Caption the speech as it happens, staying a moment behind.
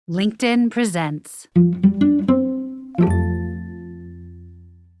LinkedIn presents.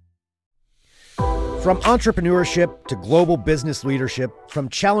 From entrepreneurship to global business leadership, from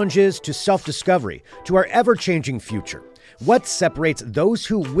challenges to self-discovery to our ever-changing future, what separates those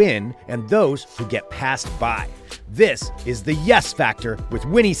who win and those who get passed by? This is the Yes Factor with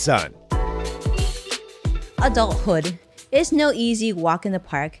Winnie Sun. Adulthood is no easy walk in the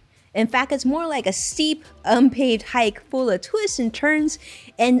park. In fact, it's more like a steep, unpaved hike full of twists and turns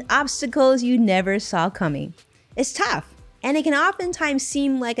and obstacles you never saw coming. It's tough, and it can oftentimes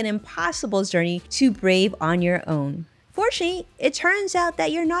seem like an impossible journey to brave on your own. Fortunately, it turns out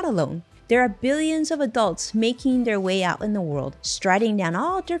that you're not alone. There are billions of adults making their way out in the world, striding down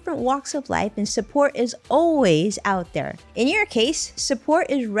all different walks of life, and support is always out there. In your case, support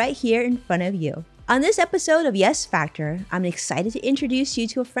is right here in front of you. On this episode of Yes Factor, I'm excited to introduce you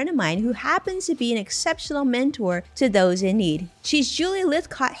to a friend of mine who happens to be an exceptional mentor to those in need. She's Julie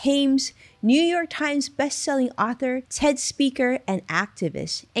Lythcott-Haims, New York Times bestselling author, TED speaker, and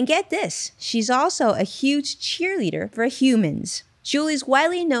activist. And get this, she's also a huge cheerleader for humans. Julie's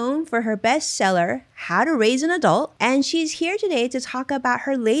widely known for her bestseller, How to Raise an Adult, and she's here today to talk about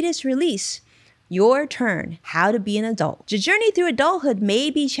her latest release, Your Turn, How to Be an Adult. The journey through adulthood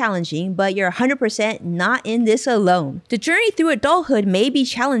may be challenging, but you're 100% not in this alone. The journey through adulthood may be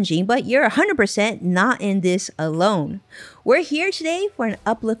challenging, but you're 100% not in this alone. We're here today for an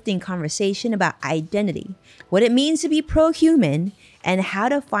uplifting conversation about identity, what it means to be pro-human, and how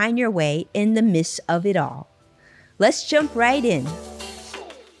to find your way in the midst of it all. Let's jump right in.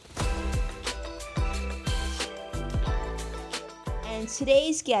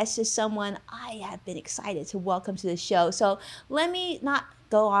 Today's guest is someone I have been excited to welcome to the show. So let me not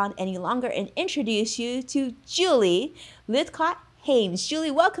go on any longer and introduce you to Julie Lythcott-Haims.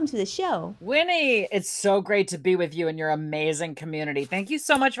 Julie, welcome to the show. Winnie, it's so great to be with you and your amazing community. Thank you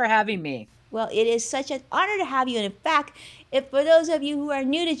so much for having me. Well, it is such an honor to have you. And in fact, if for those of you who are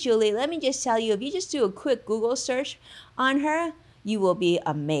new to Julie, let me just tell you, if you just do a quick Google search on her, you will be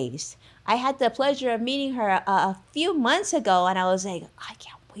amazed. I had the pleasure of meeting her a few months ago, and I was like, I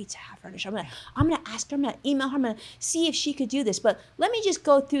can't wait to have her on the show. I'm gonna ask her, I'm gonna email her, I'm gonna see if she could do this. But let me just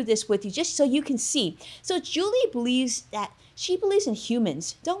go through this with you, just so you can see. So Julie believes in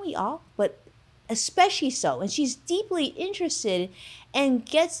humans, don't we all? But especially so, and she's deeply interested and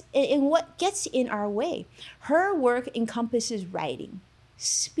gets in what gets in our way. Her work encompasses writing,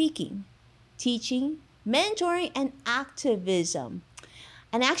 speaking, teaching, mentoring, and activism.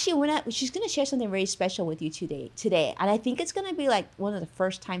 And actually, she's going to share something very special with you today. And I think it's going to be like one of the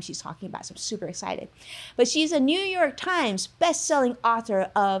first times she's talking about it, so I'm super excited. But she's a New York Times bestselling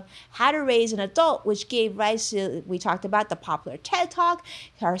author of How to Raise an Adult, which gave rise to, we talked about, the popular TED Talk,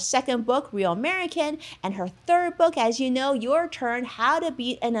 her second book, Real American, and her third book, as you know, Your Turn, How to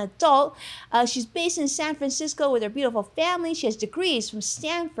Be an Adult. She's based in San Francisco with her beautiful family. She has degrees from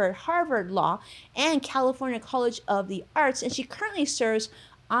Stanford, Harvard Law, and California College of the Arts, and she currently serves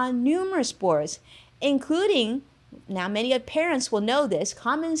on numerous boards, including, now many of parents will know this,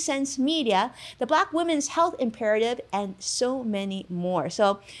 Common Sense Media, the Black Women's Health Imperative, and so many more.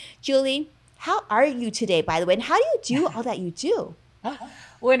 So, Julie, how are you today, by the way? And how do you do all that you do?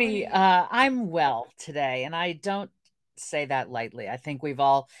 Winnie, I'm well today, and I don't say that lightly. I think we've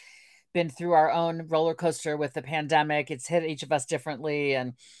all been through our own roller coaster with the pandemic. It's hit each of us differently,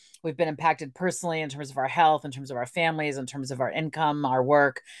 and we've been impacted personally in terms of our health, in terms of our families, in terms of our income, our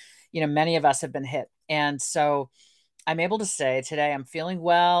work. You know, many of us have been hit. And so I'm able to say today I'm feeling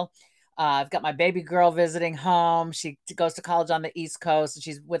well. I've got my baby girl visiting home. She goes to college on the East Coast, and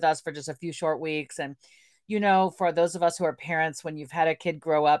she's with us for just a few short weeks. And, you know, for those of us who are parents, when you've had a kid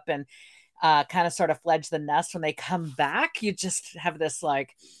grow up and kind of sort of fledge the nest, when they come back, you just have this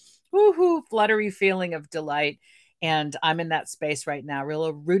like, woohoo, fluttery feeling of delight. And I'm in that space right now,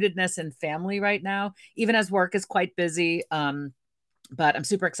 real rootedness in family right now, even as work is quite busy. But I'm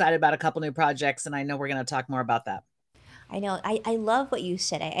super excited about a couple new projects, and I know we're going to talk more about that. I know. I love what you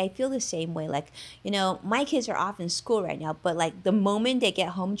said. I feel the same way. Like, you know, my kids are off in school right now, but like the moment they get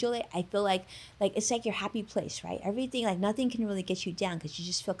home, Julie, I feel like it's like your happy place, right? Everything, like nothing can really get you down because you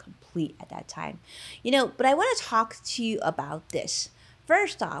just feel complete at that time. You know, but I want to talk to you about this.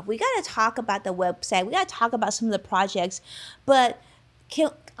 First off, we got to talk about the website. We got to talk about some of the projects, but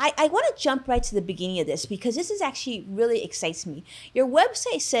I want to jump right to the beginning of this because this is actually really excites me. Your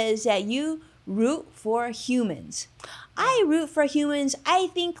website says that you root for humans. I root for humans. I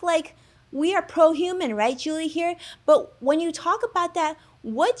think like we are pro-human, right, Julie, here? But when you talk about that,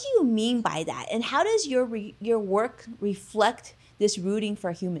 what do you mean by that? And how does your work reflect this rooting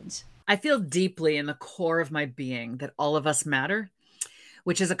for humans? I feel deeply in the core of my being that all of us matter.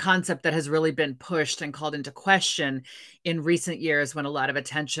 which is a concept that has really been pushed and called into question in recent years when a lot of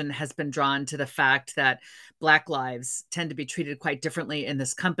attention has been drawn to the fact that Black lives tend to be treated quite differently in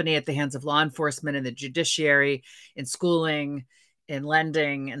this company at the hands of law enforcement, in the judiciary, in schooling, in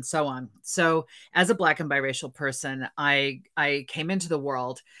lending, and so on. So as a Black and biracial person, I came into the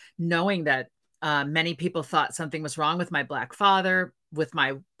world knowing that many people thought something was wrong with my Black father, with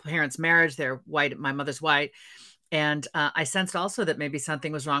my parents' marriage. They're white, my mother's white. And I sensed also that maybe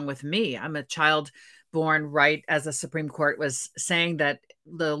something was wrong with me. I'm a child born right as the Supreme Court was saying that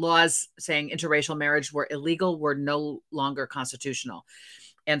the laws saying interracial marriage were illegal were no longer constitutional.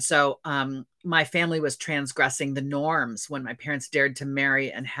 And so my family was transgressing the norms when my parents dared to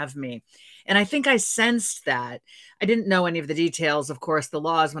marry and have me. And I think I sensed that. I didn't know any of the details, of course, the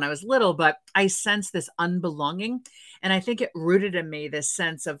laws when I was little, but I sensed this unbelonging. And I think it rooted in me this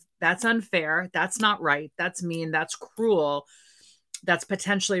sense of that's unfair, that's not right, that's mean, that's cruel, that's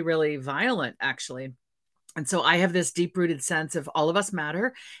potentially really violent, actually. And so I have this deep rooted sense of all of us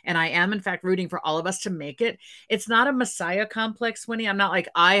matter. And I am, in fact, rooting for all of us to make it. It's not a messiah complex, Winnie. I'm not like,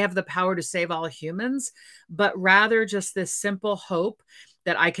 I have the power to save all humans, but rather just this simple hope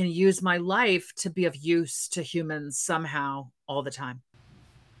that I can use my life to be of use to humans somehow all the time.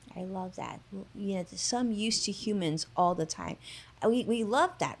 I love that. Some use to humans all the time. We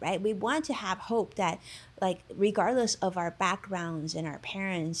love that, right? We want to have hope that, like, regardless of our backgrounds and our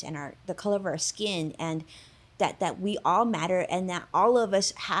parents and the color of our skin, and that we all matter, and that all of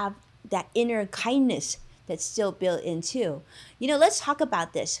us have that inner kindness that's still built in too. Let's talk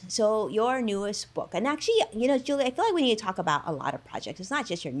about this. So your newest book, and actually, Julie, I feel like we need to talk about a lot of projects. It's not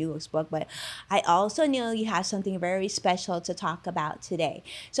just your newest book, but I also know you have something very special to talk about today.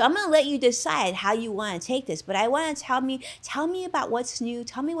 So I'm going to let you decide how you want to take this, but I want to tell me about what's new.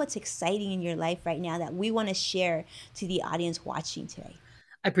 Tell me what's exciting in your life right now that we want to share to the audience watching today.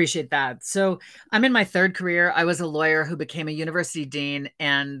 I appreciate that. So I'm in my third career. I was a lawyer who became a university dean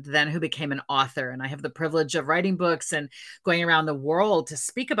and then who became an author. And I have the privilege of writing books and going around the world to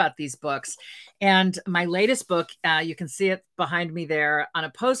speak about these books. And my latest book, you can see it behind me there on a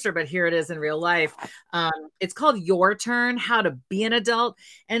poster, but here it is in real life. It's called Your Turn, How to Be an Adult.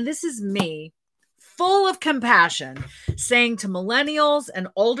 And this is me, full of compassion, saying to millennials and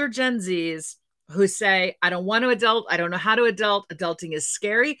older Gen Zs, who say, I don't want to adult. I don't know how to adult. Adulting is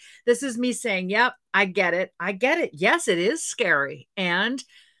scary. This is me saying, yep, I get it. I get it. Yes, it is scary. And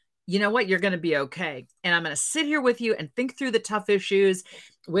you know what? You're going to be okay. And I'm going to sit here with you and think through the tough issues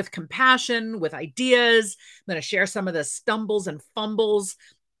with compassion, with ideas. I'm going to share some of the stumbles and fumbles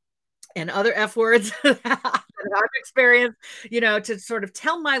and other F words that I've experienced, to sort of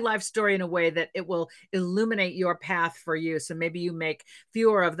tell my life story in a way that it will illuminate your path for you. So maybe you make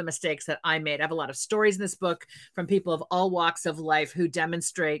fewer of the mistakes that I made. I have a lot of stories in this book from people of all walks of life who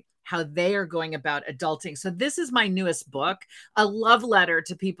demonstrate how they are going about adulting. So this is my newest book, a love letter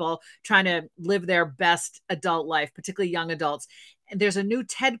to people trying to live their best adult life, particularly young adults. And there's a new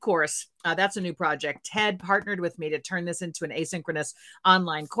TED course. That's a new project. TED partnered with me to turn this into an asynchronous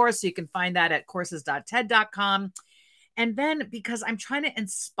online course. So you can find that at courses.ted.com. And then because I'm trying to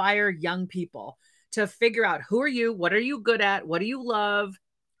inspire young people to figure out, who are you? What are you good at? What do you love?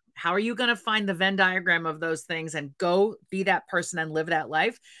 How are you going to find the Venn diagram of those things and go be that person and live that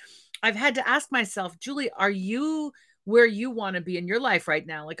life? I've had to ask myself, Julie, are you where you want to be in your life right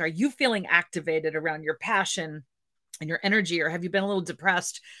now? Like, are you feeling activated around your passion and your energy, or have you been a little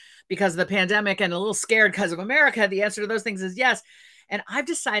depressed because of the pandemic and a little scared because of America? The answer to those things is yes. And I've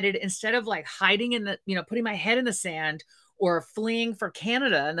decided, instead of like hiding in the, putting my head in the sand or fleeing for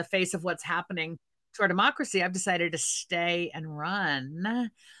Canada in the face of what's happening to our democracy, I've decided to stay and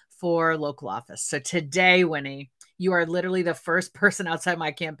run for local office. So today, Winnie, you are literally the first person outside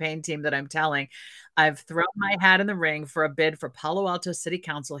my campaign team that I'm telling. I've thrown my hat in the ring for a bid for Palo Alto City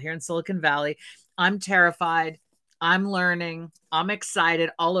Council here in Silicon Valley. I'm terrified. I'm learning. I'm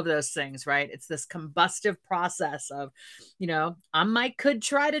excited. All of those things, right? It's this combustive process of, could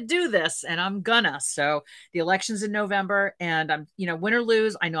try to do this, and I'm gonna. So the election's in November, and I'm, win or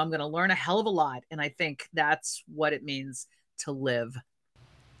lose, I know I'm going to learn a hell of a lot. And I think that's what it means to live.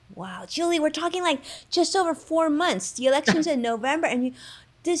 Wow, Julie, we're talking like just over 4 months. The election's in November, and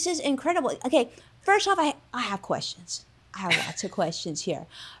this is incredible. Okay, first off, I have questions. I have lots of questions here.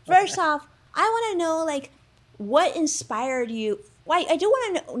 First off, I want to know, like, what inspired you? Why, I do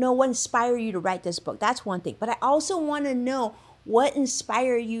want to know what inspired you to write this book. That's one thing. But I also want to know what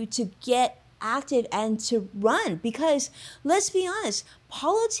inspired you to get active and to run. Because let's be honest,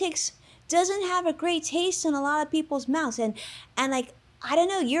 politics doesn't have a great taste in a lot of people's mouths. And like, I don't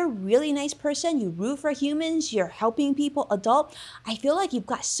know, you're a really nice person. You root for humans. You're helping people adult. I feel like you've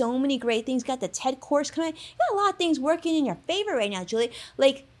got so many great things. Got the TED course coming. You got a lot of things working in your favor right now, Julie.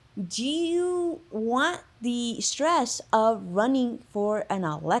 Like, do you want the stress of running for an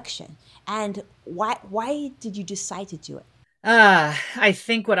election? And why did you decide to do it? I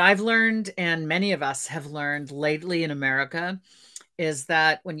think what I've learned, and many of us have learned lately in America, is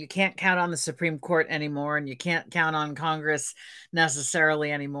that when you can't count on the Supreme Court anymore, and you can't count on Congress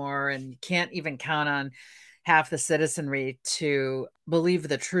necessarily anymore, and you can't even count on half the citizenry to believe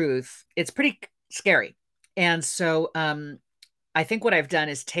the truth, it's pretty scary. And so I think what I've done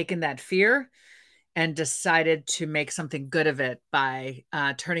is taken that fear and decided to make something good of it by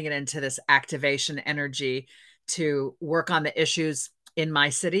turning it into this activation energy to work on the issues in my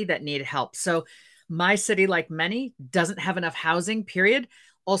city that need help. So, my city, like many, doesn't have enough housing, period.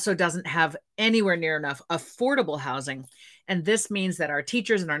 Also, doesn't have anywhere near enough affordable housing. And this means that our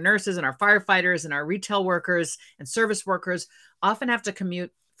teachers and our nurses and our firefighters and our retail workers and service workers often have to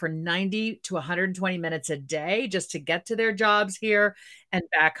commute for 90 to 120 minutes a day just to get to their jobs here and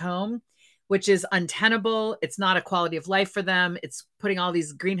back home, which is untenable. It's not a quality of life for them. It's putting all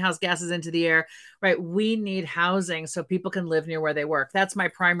these greenhouse gases into the air, right? We need housing so people can live near where they work. That's my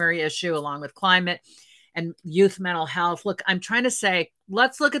primary issue, along with climate and youth mental health. Look, I'm trying to say,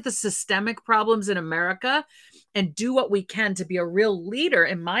 let's look at the systemic problems in America and do what we can to be a real leader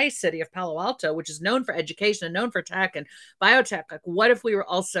in my city of Palo Alto, which is known for education and known for tech and biotech. Like, what if we were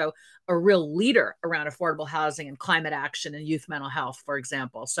also a real leader around affordable housing and climate action and youth mental health, for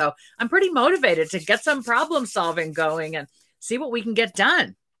example? So I'm pretty motivated to get some problem solving going and see what we can get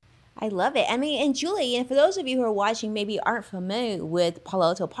done. I love it. I mean, and Julie, and for those of you who are watching, maybe aren't familiar with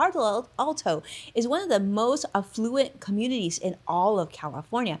Palo Alto is one of the most affluent communities in all of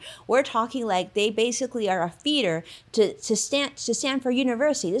California. We're talking like they basically are a feeder to Stanford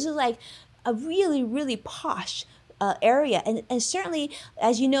University. This is like a really, really posh area. And certainly,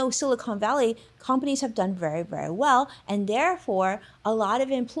 as you know, Silicon Valley companies have done very, very well. And therefore, a lot of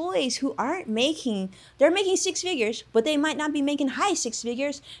employees who aren't making, they're making six figures, but they might not be making high six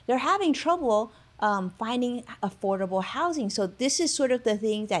figures. They're having trouble finding affordable housing. So this is sort of the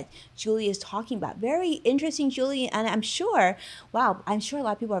thing that Julie is talking about. Very interesting, Julie, and I'm sure, wow, I'm sure a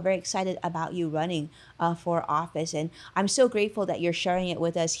lot of people are very excited about you running for office, and I'm so grateful that you're sharing it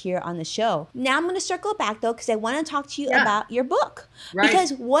with us here on the show. Now I'm going to circle back though, because I want to talk to you Yeah, about your book. right.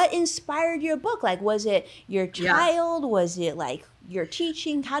 Because what inspired your book? Like, was it your Yeah. child? Was it like your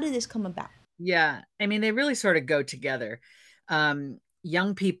teaching? How did this come about? Yeah. I mean, they really sort of go together.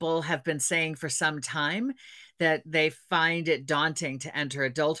 Young people have been saying for some time that they find it daunting to enter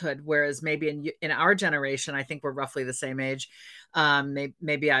adulthood, whereas maybe in our generation, I think we're roughly the same age.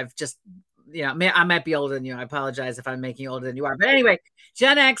 Maybe I've just, I might be older than you. I apologize if I'm making you older than you are. But anyway,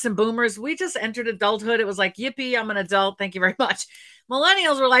 Gen X and boomers, we just entered adulthood. It was like, yippee, I'm an adult. Thank you very much.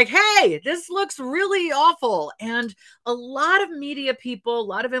 Millennials were like, hey, this looks really awful. And a lot of media people, a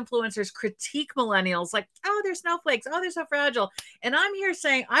lot of influencers critique millennials like, oh, they're snowflakes. Oh, they're so fragile. And I'm here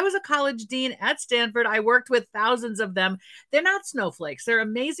saying I was a college dean at Stanford. I worked with thousands of them. They're not snowflakes. They're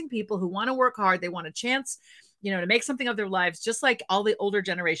amazing people who want to work hard. They want a chance, to make something of their lives, just like all the older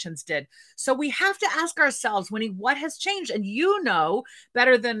generations did. So we have to ask ourselves, Winnie, what has changed? And you know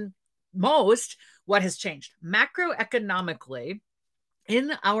better than most what has changed. Macroeconomically,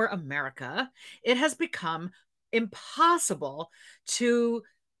 in our America, it has become impossible to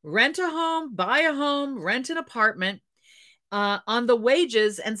rent a home, buy a home, rent an apartment on the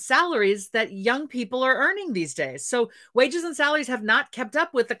wages and salaries that young people are earning these days. So wages and salaries have not kept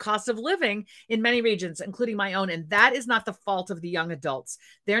up with the cost of living in many regions, including my own. And that is not the fault of the young adults.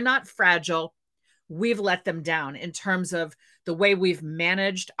 They're not fragile. We've let them down in terms of the way we've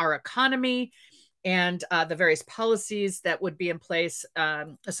managed our economy and the various policies that would be in place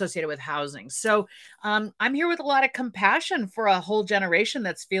associated with housing. So I'm here with a lot of compassion for a whole generation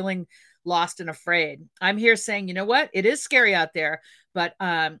that's feeling lost and afraid. I'm here saying, you know what? It is scary out there, but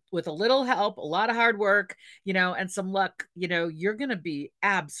with a little help, a lot of hard work, and some luck, you're going to be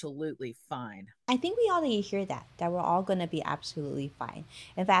absolutely fine. I think we all need to hear that we're all going to be absolutely fine.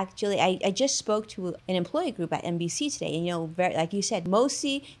 In fact, Julie, I just spoke to an employee group at NBC today, and, very, like you said,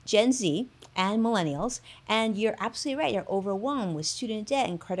 mostly Gen Z and millennials, and you're absolutely right. They're overwhelmed with student debt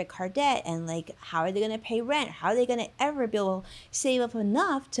and credit card debt, and like, how are they going to pay rent? How are they going to ever be able to save up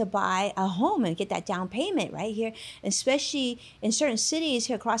enough to buy a home and get that down payment right here? Especially in certain cities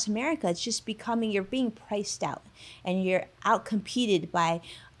here across America, it's just becoming, you're being priced out, and you're out competed by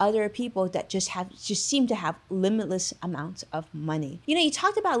other people that just seem to have limitless amounts of money. You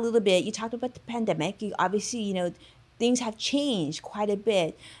talked about a little bit, you talked about the pandemic. You obviously, things have changed quite a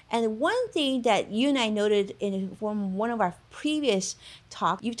bit. And one thing that you and I noted from one of our previous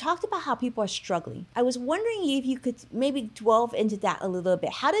talk, you talked about how people are struggling. I was wondering if you could maybe delve into that a little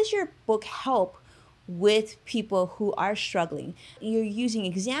bit. How does your book help with people who are struggling? You're using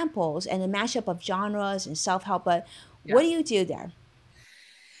examples and a mashup of genres and self-help, but what Yeah. do you do there?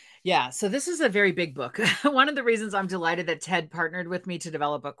 Yeah, so this is a very big book. One of the reasons I'm delighted that Ted partnered with me to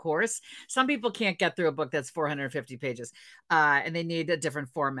develop a course. Some people can't get through a book that's 450 pages, and they need a different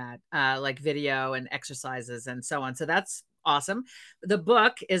format, like video and exercises and so on. So that's awesome. The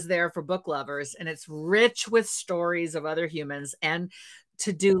book is there for book lovers, and it's rich with stories of other humans and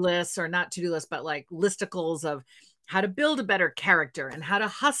to-do lists, or not to-do lists, but like listicles of how to build a better character and how to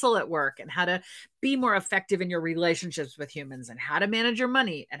hustle at work and how to be more effective in your relationships with humans and how to manage your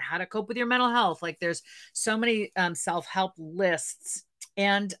money and how to cope with your mental health. Like there's so many self-help lists.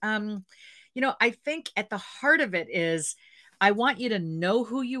 And, I think at the heart of it is I want you to know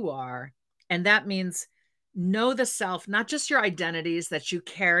who you are. And that means know the self, not just your identities that you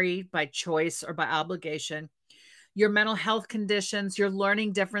carry by choice or by obligation, your mental health conditions, your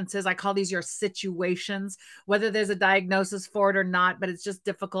learning differences. I call these your situations, whether there's a diagnosis for it or not, but it's just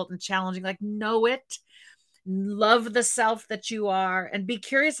difficult and challenging. Like, know it, love the self that you are, and be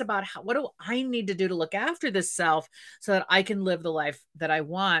curious about what do I need to do to look after this self so that I can live the life that I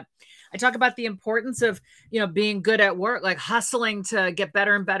want. I talk about the importance of, being good at work, like hustling to get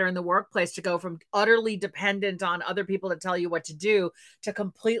better and better in the workplace, to go from utterly dependent on other people to tell you what to do to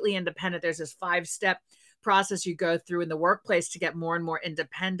completely independent. There's this 5-step process you go through in the workplace to get more and more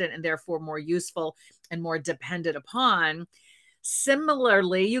independent and therefore more useful and more dependent upon.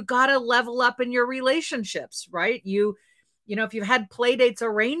 Similarly, you got to level up in your relationships, right? If you've had play dates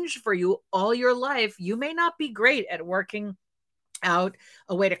arranged for you all your life, you may not be great at working out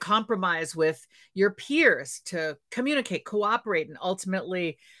a way to compromise with your peers, to communicate, cooperate, and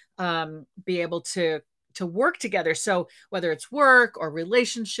ultimately be able to work together. So whether it's work or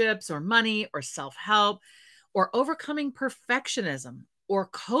relationships or money or self-help or overcoming perfectionism or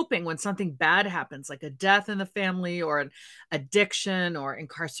coping when something bad happens, like a death in the family or an addiction or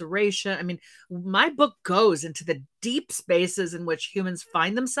incarceration. I mean, my book goes into the deep spaces in which humans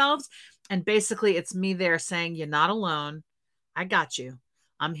find themselves. And basically it's me there saying, you're not alone. I got you.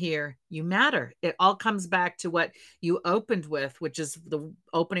 I'm here. You matter. It all comes back to what you opened with, which is the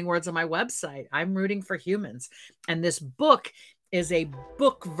opening words on my website. I'm rooting for humans. And this book is a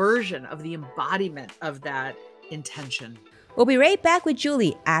book version of the embodiment of that intention. We'll be right back with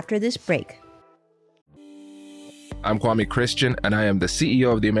Julie after this break. I'm Kwame Christian, and I am the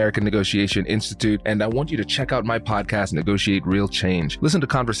CEO of the American Negotiation Institute, and I want you to check out my podcast, Negotiate Real Change. Listen to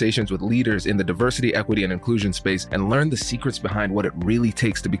conversations with leaders in the diversity, equity, and inclusion space, and learn the secrets behind what it really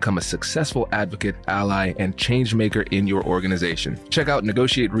takes to become a successful advocate, ally, and change maker in your organization. Check out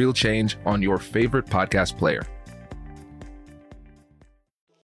Negotiate Real Change on your favorite podcast player.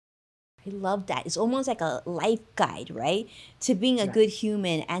 I love that. It's almost like a life guide, right? To being a good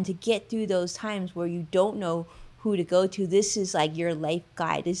human and to get through those times where you don't know who to go to. This is like your life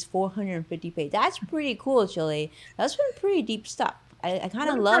guide. It's 450 pages. That's pretty cool, Julie. That's been pretty deep stuff. I kind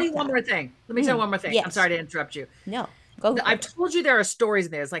of love that. One more thing. Let me tell you one more thing. Yes. I'm sorry to interrupt you. No, go. I've told you there are stories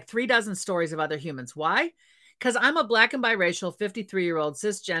in there. There's like 36 stories of other humans. Why? Because I'm a Black and biracial, 53-year-old,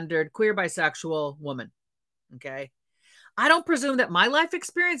 cisgendered, queer, bisexual woman. Okay. I don't presume that my life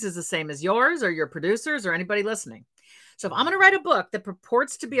experience is the same as yours or your producers or anybody listening. So if I'm going to write a book that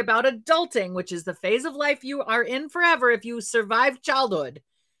purports to be about adulting, which is the phase of life you are in forever if you survive childhood,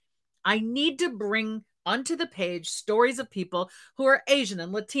 I need to bring onto the page stories of people who are Asian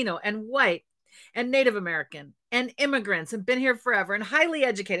and Latino and white and Native American and immigrants and been here forever and highly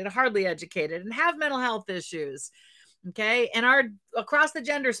educated, hardly educated, and have mental health issues. Okay. And are across the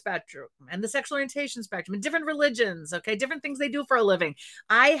gender spectrum and the sexual orientation spectrum and different religions. Okay. Different things they do for a living.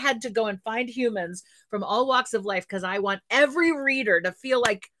 I had to go and find humans from all walks of life because I want every reader to feel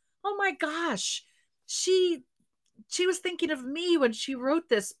like, oh my gosh, she was thinking of me when she wrote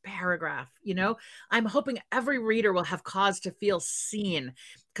this paragraph. I'm hoping every reader will have cause to feel seen,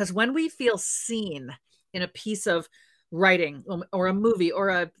 because when we feel seen in a piece of writing or a movie or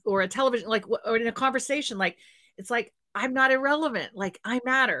a television, or in a conversation, it's like, I'm not irrelevant. Like, I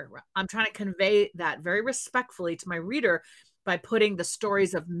matter. I'm trying to convey that very respectfully to my reader by putting the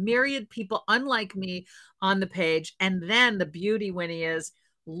stories of myriad people unlike me on the page. And then the beauty, Winnie, is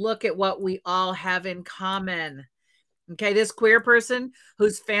look at what we all have in common. Okay. This queer person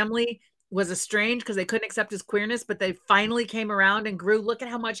whose family was estranged because they couldn't accept his queerness, but they finally came around and grew. Look at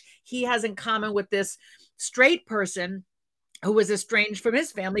how much he has in common with this straight person who was estranged from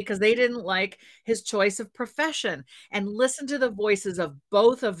his family because they didn't like his choice of profession, and listen to the voices of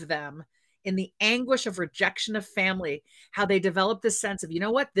both of them in the anguish of rejection of family, how they developed this sense of, you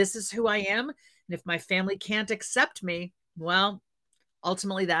know what, this is who I am. And if my family can't accept me, well,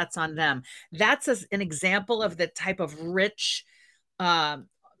 ultimately that's on them. That's an example of the type of rich,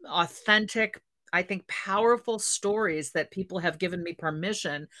 authentic, I think powerful stories that people have given me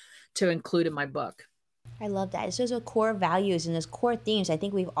permission to include in my book. I love that. It's those are core values and those core themes. I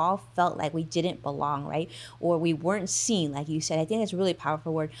think we've all felt like we didn't belong, right? Or we weren't seen, like you said. I think that's a really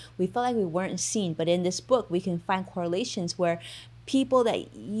powerful word. We felt like we weren't seen. But in this book, we can find correlations where people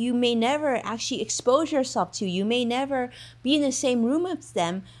that you may never actually expose yourself to, you may never be in the same room as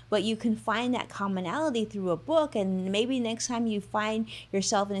them, but you can find that commonality through a book. And maybe next time you find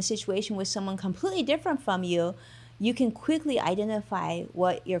yourself in a situation with someone completely different from you can quickly identify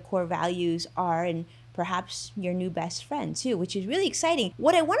what your core values are and perhaps your new best friend too, which is really exciting.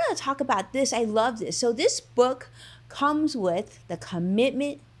 What I wanted to talk about this, I love this. So this book comes with the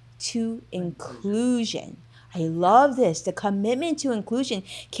commitment to inclusion. I love this, the commitment to inclusion.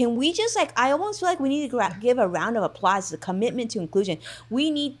 Can we just like, I almost feel like we need to give a round of applause, the commitment to inclusion. We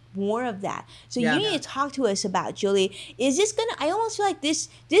need more of that. So you need to talk to us about, Julie, is this gonna, I almost feel like this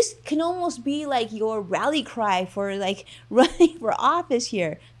can almost be like your rally cry for like running for office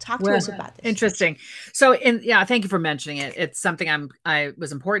here. Talk to us about this. Interesting. So thank you for mentioning it. It's something I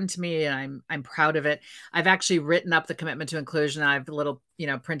was important to me, and I'm proud of it. I've actually written up the commitment to inclusion. I have a little,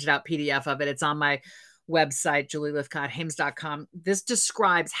 printed out PDF of it. It's on my website, Lythcott-Haims.com. This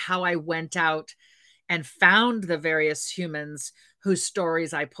describes how I went out and found the various humans whose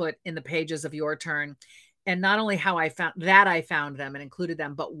stories I put in the pages of Your Turn. And not only how I found them and included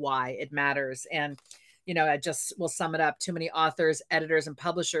them, but why it matters. And, I just will sum it up. Too many authors, editors, and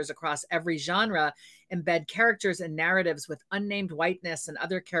publishers across every genre embed characters and narratives with unnamed whiteness and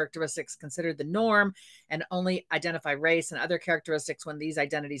other characteristics considered the norm, and only identify race and other characteristics when these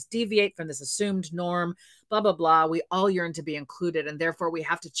identities deviate from this assumed norm, blah, blah, blah. We all yearn to be included, and therefore we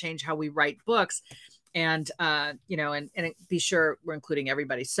have to change how we write books and, and be sure we're including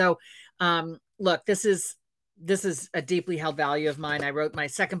everybody. So, look, this is a deeply held value of mine. I wrote my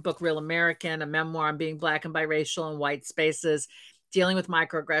second book, Real American, a memoir on being Black and biracial in white spaces, dealing with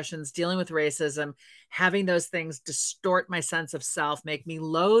microaggressions, dealing with racism, having those things distort my sense of self, make me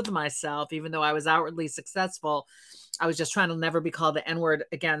loathe myself, even though I was outwardly successful. I was just trying to never be called the N-word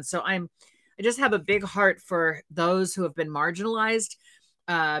again. So I just have a big heart for those who have been marginalized,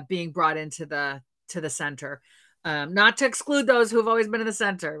 being brought into the center. Not to exclude those who have always been in the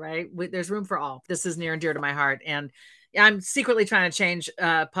center, right? There's room for all. This is near and dear to my heart. And I'm secretly trying to change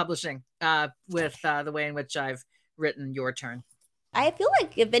publishing with the way in which I've written Your Turn. I feel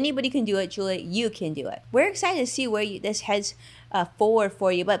like if anybody can do it, Julie, you can do it. We're excited to see where this heads forward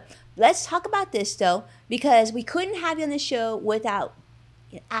for you. But let's talk about this, though, because we couldn't have you on the show without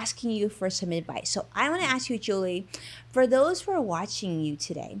asking you for some advice. So I want to ask you, Julie, for those who are watching you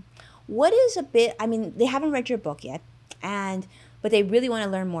today, what is they haven't read your book yet, but they really want to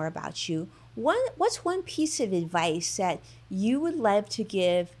learn more about you. What's one piece of advice that you would love to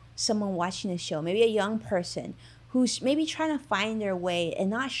give someone watching the show, maybe a young person who's maybe trying to find their way and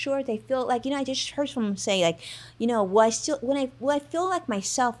not sure if they feel like, I just heard someone say like, will I feel like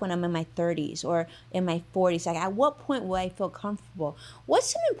myself when I'm in my 30s or in my 40s? Like, at what point will I feel comfortable?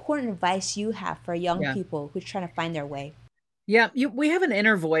 What's some important advice you have for young people who's trying to find their way? Yeah, we have an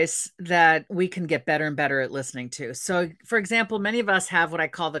inner voice that we can get better and better at listening to. So, for example, many of us have what I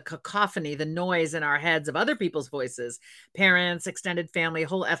call the cacophony, the noise in our heads of other people's voices, parents, extended family,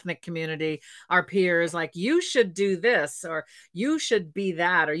 whole ethnic community, our peers, like, you should do this, or you should be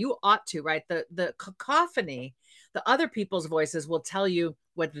that, or you ought to, right? The cacophony, the other people's voices will tell you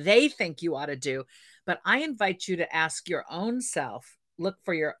what they think you ought to do. But I invite you to ask your own self,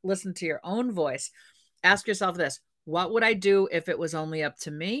 listen to your own voice. Ask yourself this. What would I do if it was only up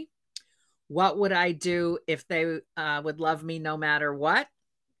to me? What would I do if they would love me no matter what?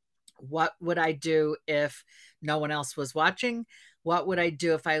 What would I do if no one else was watching? What would I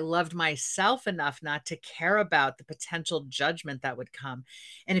do if I loved myself enough not to care about the potential judgment that would come?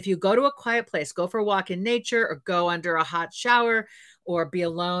 And if you go to a quiet place, go for a walk in nature, or go under a hot shower, or be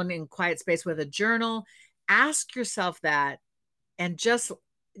alone in quiet space with a journal, ask yourself that, and just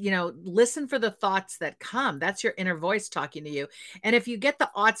listen for the thoughts that come. That's your inner voice talking to you. And if you get the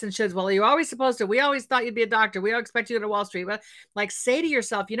oughts and shoulds, well, you're always supposed to, we always thought you'd be a doctor, we all expect you to go to Wall Street, but like, say to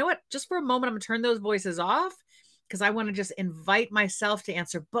yourself, you know what, just for a moment, I'm gonna turn those voices off, because I want to just invite myself to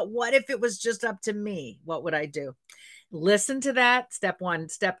answer, but what if it was just up to me? What would I do? Listen to that. Step one.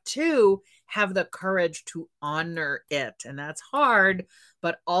 Step two, have the courage to honor it. And that's hard,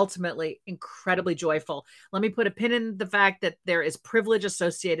 but ultimately incredibly joyful. Let me put a pin in the fact that there is privilege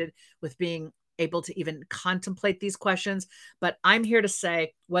associated with being able to even contemplate these questions. But I'm here to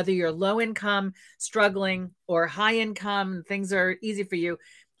say, whether you're low income, struggling, or high income, things are easy for you,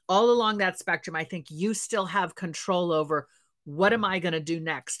 all along that spectrum, I think you still have control over what am I going to do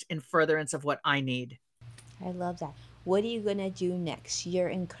next in furtherance of what I need. I love that. What are you going to do next? You're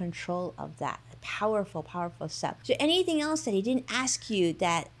in control of that. Powerful, powerful stuff. So anything else that he didn't ask you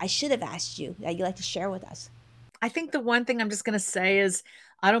that I should have asked you that you'd like to share with us? I think the one thing I'm just going to say is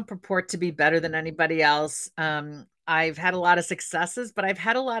I don't purport to be better than anybody else. I've had a lot of successes, but I've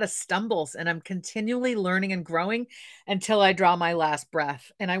had a lot of stumbles, and I'm continually learning and growing until I draw my last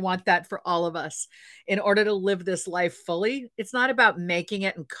breath. And I want that for all of us in order to live this life fully. It's not about making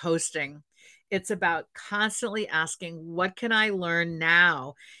it and coasting. It's about constantly asking, what can I learn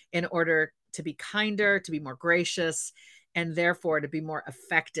now in order to be kinder, to be more gracious, and therefore to be more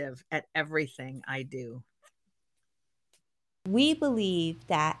effective at everything I do. We believe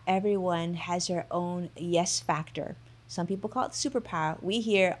that everyone has their own yes factor. Some people call it superpower. We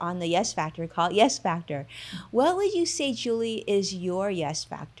here on the yes factor call it yes factor. What would you say, Julie, is your yes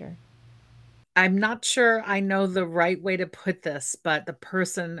factor? I'm not sure I know the right way to put this, but the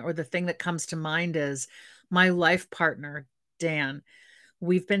person or the thing that comes to mind is my life partner, Dan.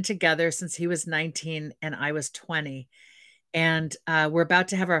 We've been together since he was 19 and I was 20. And we're about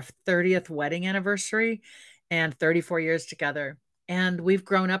to have our 30th wedding anniversary and 34 years together. And we've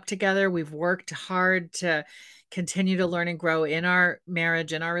grown up together. We've worked hard to continue to learn and grow in our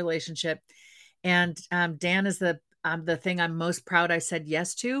marriage, in our relationship. And Dan is the thing I'm most proud I said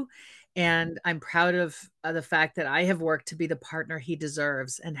yes to. And I'm proud of the fact that I have worked to be the partner he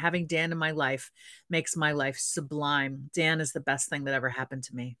deserves. And having Dan in my life makes my life sublime. Dan is the best thing that ever happened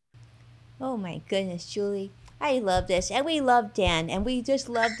to me. Oh my goodness, Julie. I love this. And we love Dan. And we just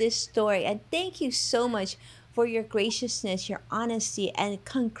love this story. And thank you so much for your graciousness, your honesty, and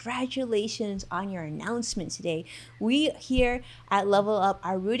congratulations on your announcement today. We here at Level Up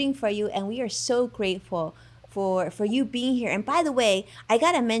are rooting for you, and we are so grateful for you being here. And by the way, I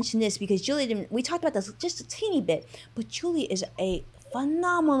gotta mention this because Julie didn't, we talked about this just a teeny bit, but Julie is a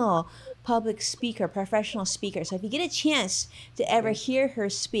phenomenal public speaker, professional speaker. So if you get a chance to ever hear her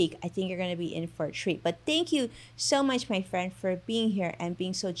speak, I think you're going to be in for a treat. But thank you so much, my friend, for being here and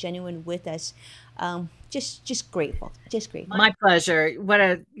being so genuine with us. Just grateful, just grateful. My pleasure. What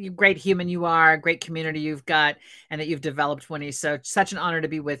a great human you are, a great community you've got, and that you've developed, Winnie. So such an honor to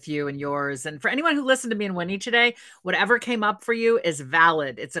be with you and yours. And for anyone who listened to me and Winnie today, whatever came up for you is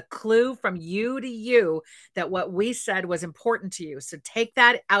valid. It's a clue from you to you that what we said was important to you. So take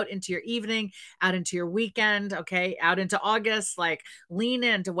that out into your evening, out into your weekend, okay, out into August, like lean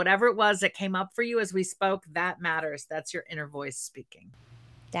into whatever it was that came up for you as we spoke. That matters. That's your inner voice speaking.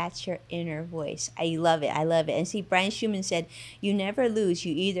 That's your inner voice. I love it. I love it. And see, Brian Schumann said, "You never lose.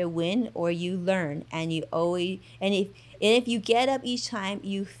 You either win or you learn, and you always if you get up each time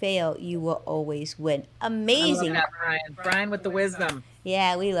you fail, you will always win." Amazing. I love that, Brian. Brian with the wisdom.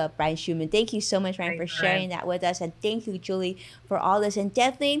 Yeah, we love Brian Schumann. Thank you so much, Brian, Thanks, for sharing Brian. that with us, and thank you, Julie, for all this. And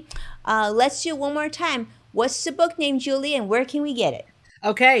definitely, let's do it one more time. What's the book name, Julie, and where can we get it?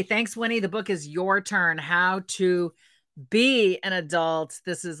 Okay, thanks, Winnie. The book is Your Turn: How to Be an Adult.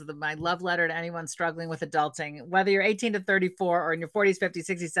 This is my love letter to anyone struggling with adulting. Whether you're 18 to 34 or in your 40s, 50s,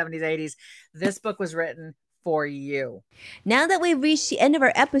 60s, 70s, 80s, this book was written for you. Now that we've reached the end of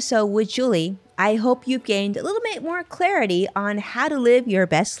our episode with Julie, I hope you've gained a little bit more clarity on how to live your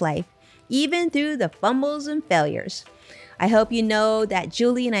best life, even through the fumbles and failures. I hope you know that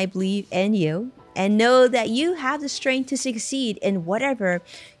Julie and I believe in you, and know that you have the strength to succeed in whatever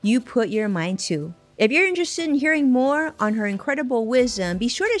you put your mind to. If you're interested in hearing more on her incredible wisdom, be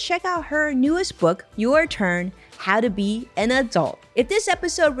sure to check out her newest book, Your Turn: How to Be an Adult. If this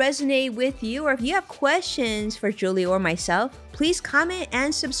episode resonated with you, or if you have questions for Julie or myself, please comment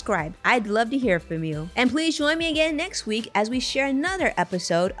and subscribe. I'd love to hear from you. And please join me again next week as we share another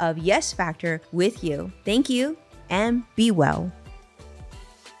episode of Yes Factor with you. Thank you, and be well.